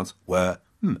of France were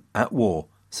at war,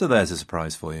 so there's a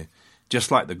surprise for you. Just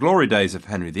like the glory days of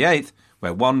Henry VIII,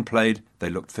 where one played,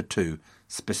 they looked for two,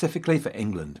 specifically for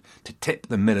England, to tip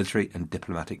the military and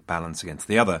diplomatic balance against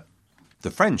the other.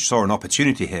 The French saw an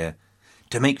opportunity here.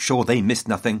 To make sure they missed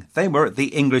nothing, they were at the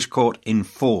English court in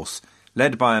force,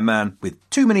 led by a man with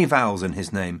too many vowels in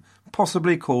his name,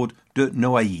 possibly called de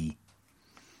Noailles.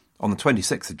 On the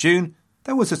 26th of June,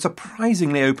 there was a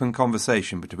surprisingly open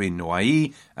conversation between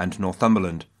Noailles and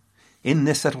Northumberland. In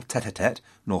this little tete-a-tete,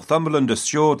 Northumberland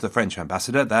assured the French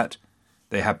ambassador that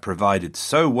they had provided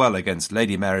so well against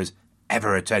Lady Mary's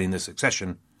ever attaining the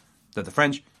succession that the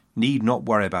French need not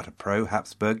worry about a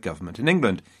pro-Habsburg government in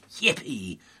England.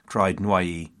 "Yippee!" cried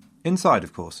Noailles. Inside,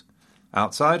 of course.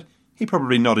 Outside, he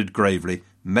probably nodded gravely,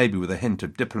 maybe with a hint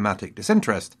of diplomatic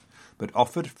disinterest, but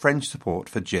offered French support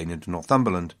for Jane and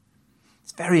Northumberland.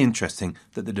 It's very interesting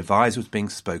that the devise was being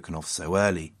spoken of so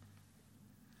early.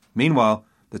 Meanwhile,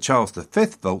 the Charles V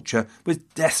vulture was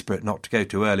desperate not to go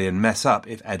too early and mess up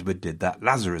if Edward did that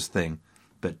Lazarus thing,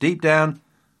 but deep down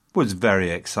was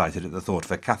very excited at the thought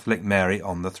of a Catholic Mary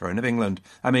on the throne of England.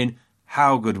 I mean,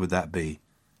 how good would that be?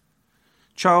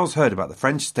 Charles heard about the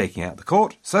French staking out the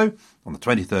court, so on the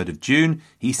 23rd of June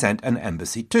he sent an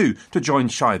embassy too to join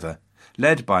Shiver,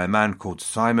 led by a man called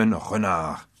Simon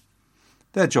Renard.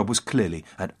 Their job was clearly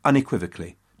and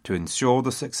unequivocally to ensure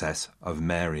the success of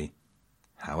Mary.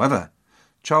 However,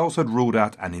 Charles had ruled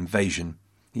out an invasion.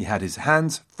 He had his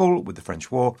hands full with the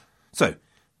French war, so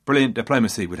brilliant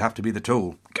diplomacy would have to be the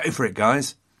tool. Go for it,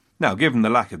 guys. Now, given the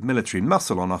lack of military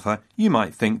muscle on offer, you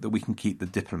might think that we can keep the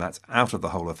diplomats out of the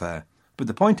whole affair. But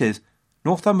the point is,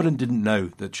 Northumberland didn't know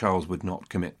that Charles would not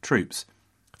commit troops.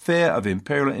 Fear of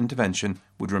imperial intervention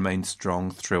would remain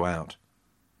strong throughout.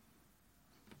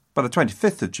 By the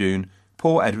 25th of June,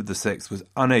 poor Edward VI was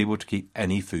unable to keep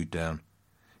any food down.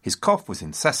 His cough was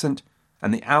incessant,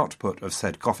 and the output of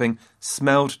said coughing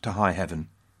smelled to high heaven.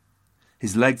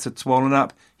 His legs had swollen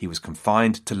up, he was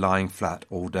confined to lying flat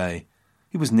all day.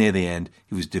 He was near the end,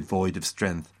 he was devoid of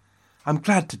strength, I'm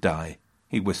glad to die,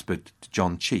 he whispered to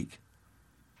John Cheek.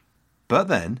 But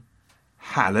then,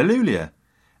 hallelujah!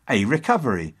 A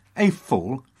recovery, a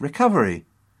full recovery.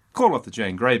 Call off the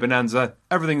Jane Grey bonanza,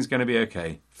 everything's going to be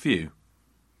okay. Phew.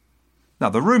 Now,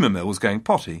 the rumour mill was going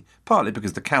potty, partly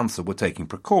because the council were taking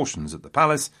precautions at the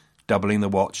palace, doubling the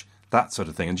watch, that sort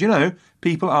of thing. And you know,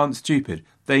 people aren't stupid.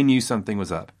 They knew something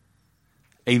was up.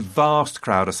 A vast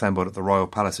crowd assembled at the royal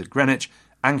palace at Greenwich,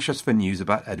 anxious for news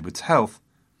about Edward's health.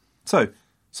 So,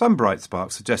 some bright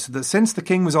sparks suggested that since the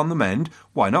king was on the mend,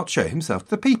 why not show himself to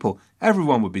the people?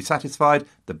 Everyone would be satisfied,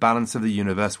 the balance of the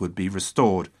universe would be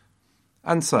restored.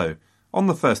 And so, on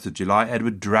the 1st of July,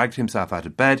 Edward dragged himself out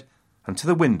of bed and to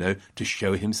the window to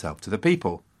show himself to the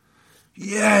people.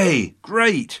 "Yay!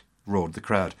 Great!" roared the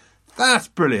crowd. "That's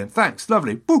brilliant! Thanks!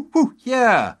 Lovely! Woo! Woo!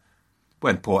 Yeah!"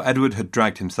 When poor Edward had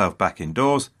dragged himself back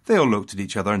indoors, they all looked at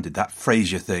each other and did that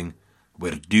Frasier thing.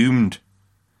 "We're doomed."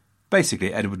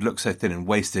 Basically, Edward looked so thin and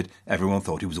wasted, everyone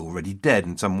thought he was already dead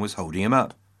and someone was holding him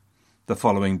up. The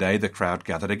following day, the crowd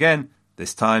gathered again.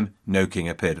 This time, no king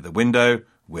appeared at the window.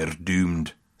 "We're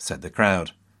doomed," said the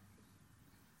crowd.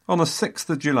 On the 6th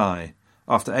of July,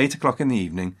 after 8 o'clock in the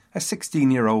evening, a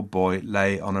 16-year-old boy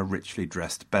lay on a richly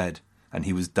dressed bed, and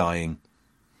he was dying.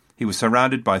 He was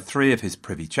surrounded by 3 of his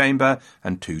privy chamber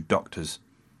and 2 doctors.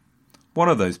 One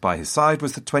of those by his side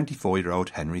was the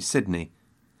 24-year-old Henry Sidney.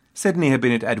 Sidney had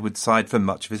been at Edward's side for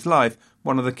much of his life,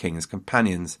 one of the king's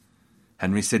companions.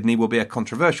 Henry Sidney will be a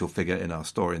controversial figure in our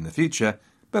story in the future,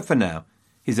 but for now,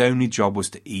 his only job was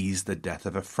to ease the death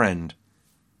of a friend.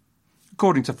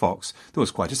 According to Fox, there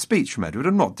was quite a speech from Edward.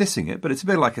 I'm not dissing it, but it's a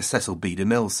bit like a Cecil B.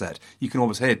 DeMille set. You can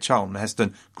almost hear Charlton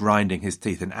Heston grinding his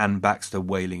teeth and Anne Baxter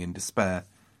wailing in despair.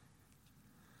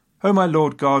 "O my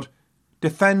Lord God,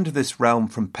 defend this realm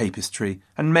from papistry,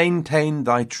 and maintain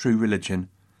thy true religion,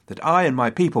 that I and my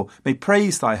people may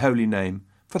praise thy holy name,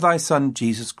 for thy Son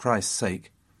Jesus Christ's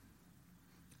sake."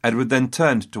 Edward then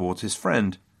turned towards his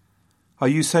friend. "Are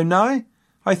you so nigh?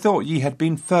 I thought ye had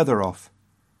been further off."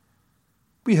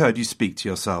 "We heard you speak to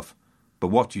yourself, but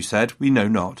what you said we know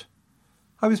not."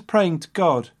 "I was praying to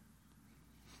God."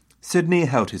 Sidney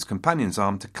held his companion's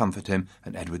arm to comfort him,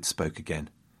 and Edward spoke again.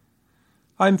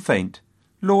 "I am faint.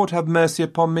 Lord, have mercy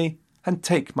upon me, and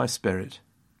take my spirit."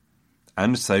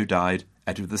 And so died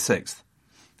Edward VI,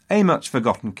 a much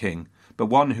forgotten king, but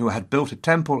one who had built a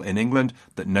temple in England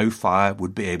that no fire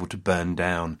would be able to burn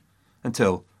down,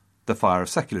 until the fire of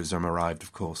secularism arrived,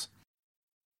 of course.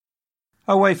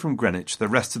 Away from Greenwich, the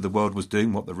rest of the world was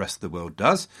doing what the rest of the world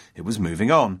does. It was moving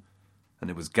on, and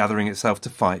it was gathering itself to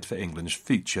fight for England's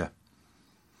future.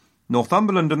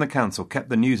 Northumberland and the council kept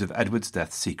the news of Edward's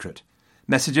death secret.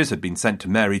 Messages had been sent to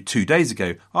Mary 2 days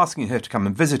ago, asking her to come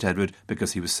and visit Edward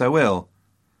because he was so ill.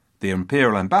 The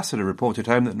imperial ambassador reported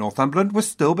home that Northumberland was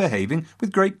still behaving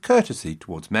with great courtesy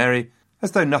towards Mary,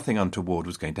 as though nothing untoward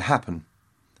was going to happen.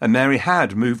 And Mary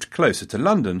had moved closer to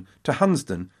London, to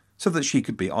Hunsdon, so that she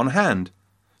could be on hand.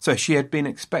 So she had been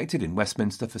expected in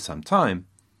Westminster for some time.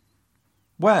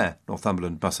 Where,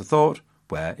 Northumberland must have thought,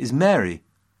 where is Mary?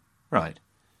 Right,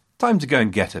 time to go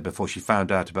and get her before she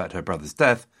found out about her brother's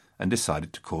death and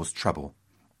decided to cause trouble.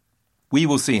 We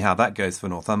will see how that goes for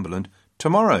Northumberland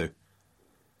tomorrow.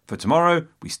 For tomorrow,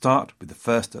 we start with the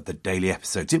first of the daily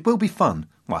episodes. It will be fun.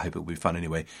 Well, I hope it will be fun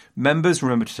anyway. Members,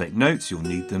 remember to take notes. You'll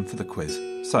need them for the quiz.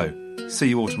 So, see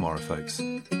you all tomorrow, folks.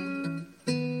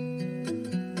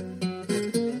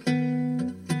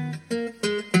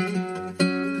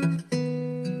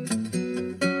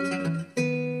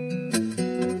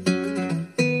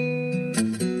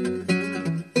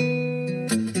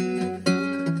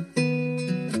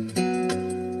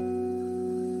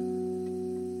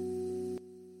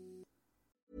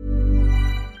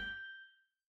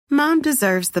 Mom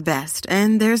deserves the best,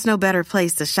 and there's no better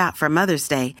place to shop for Mother's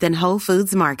Day than Whole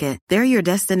Foods Market. They're your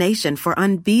destination for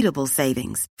unbeatable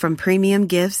savings, from premium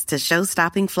gifts to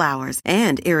show-stopping flowers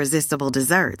and irresistible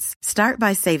desserts. Start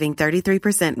by saving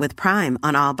 33% with Prime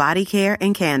on all body care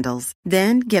and candles.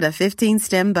 Then get a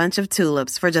 15-stem bunch of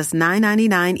tulips for just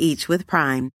 $9.99 each with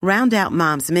Prime. Round out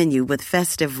Mom's menu with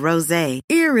festive rosé,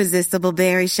 irresistible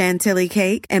berry chantilly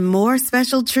cake, and more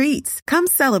special treats. Come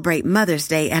celebrate Mother's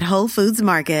Day at Whole Foods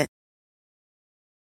Market.